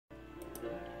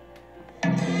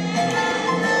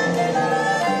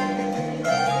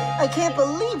I can't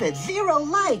believe it. 0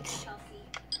 likes.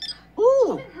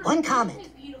 Ooh, 1 comment.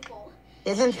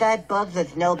 Isn't that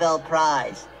Bugs' Nobel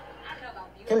Prize?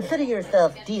 Consider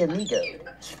yourself de-amigoed,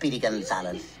 Speedy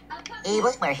Gonzalez.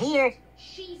 We're here.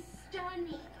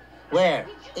 Where?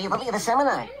 Look at the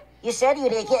seminar. You said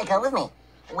you'd go with me.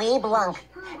 Weeb Blanc,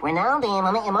 renowned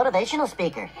motivational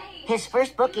speaker. His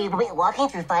first book, Walking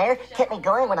Through Fire, kept me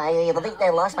going when I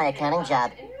lost my accounting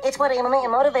job. It's what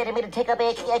motivated me to take up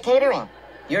catering.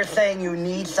 You're saying you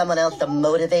need someone else to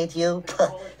motivate you?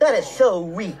 That is so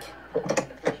weak.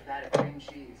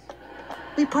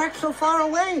 We parked so far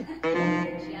away.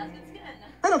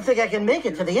 I don't think I can make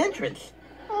it to the entrance.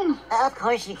 Of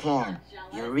course you can.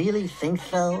 You really think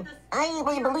so? I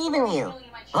believe in you.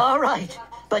 All right,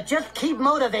 but just keep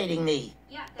motivating me.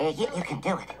 You can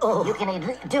do it. Oh. You can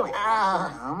do it.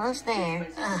 Almost there.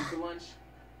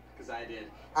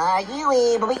 Are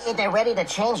you ready to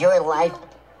change your life?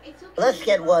 Let's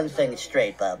get one thing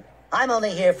straight, bub. I'm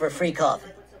only here for free coffee.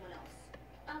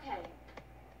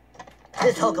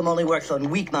 This hokum only works on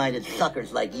weak-minded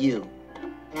suckers like you.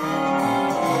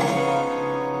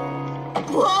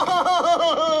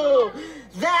 Whoa!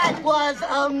 That was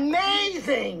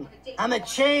amazing! I'm a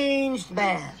changed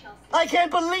man. I can't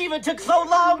believe it took so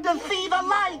long to see the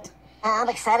light! I'm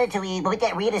excited to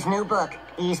read his new book.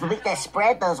 He's to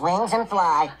spread those wings and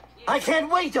fly. I can't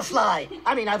wait to fly.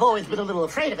 I mean, I've always been a little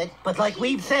afraid of it, but like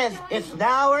Weeb says, it's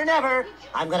now or never.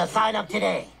 I'm gonna sign up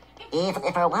today.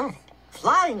 For what?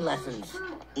 Flying lessons.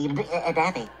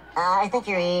 Daffy, I think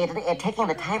you're taking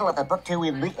the title of the book too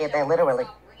literally.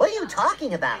 What are you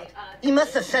talking about? You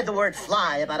must have said the word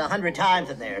fly about 100 times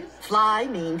in there. Fly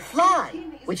means fly,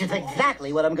 which is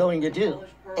exactly what I'm going to do.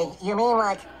 You mean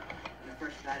like...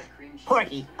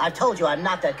 Porky, I've told you I'm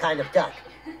not that kind of duck.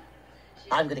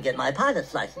 I'm going to get my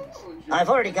pilot's license. I've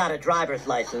already got a driver's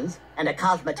license and a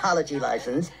cosmetology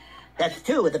license. That's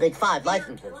 2 of the big 5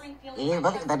 licenses.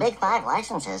 The big 5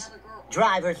 licenses?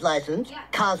 Driver's license,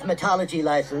 cosmetology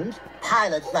license,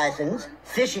 pilot's license,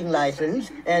 fishing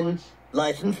license, and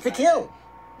license to kill.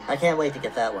 I can't wait to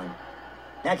get that one.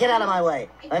 Now get out of my way.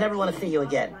 I never want to see you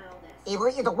again.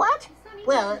 The what?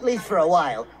 Well, at least for a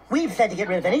while. We've said to get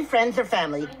rid of any friends or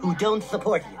family who don't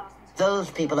support you. Those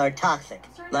people are toxic,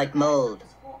 like mold.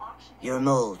 You're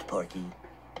mold, Porky.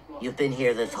 You've been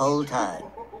here this whole time,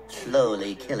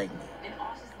 slowly killing me.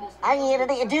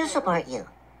 I do support you.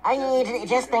 I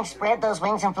just think spread those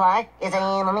wings and fly is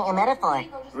a metaphor.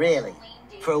 Really?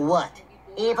 For what?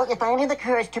 Finding the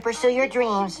courage to pursue your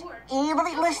dreams,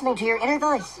 listening to your inner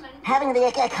voice, having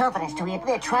the confidence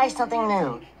to try something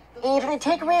new,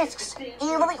 take risks,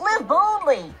 live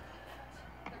boldly.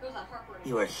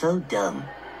 You are so dumb.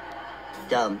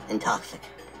 Dumb and toxic.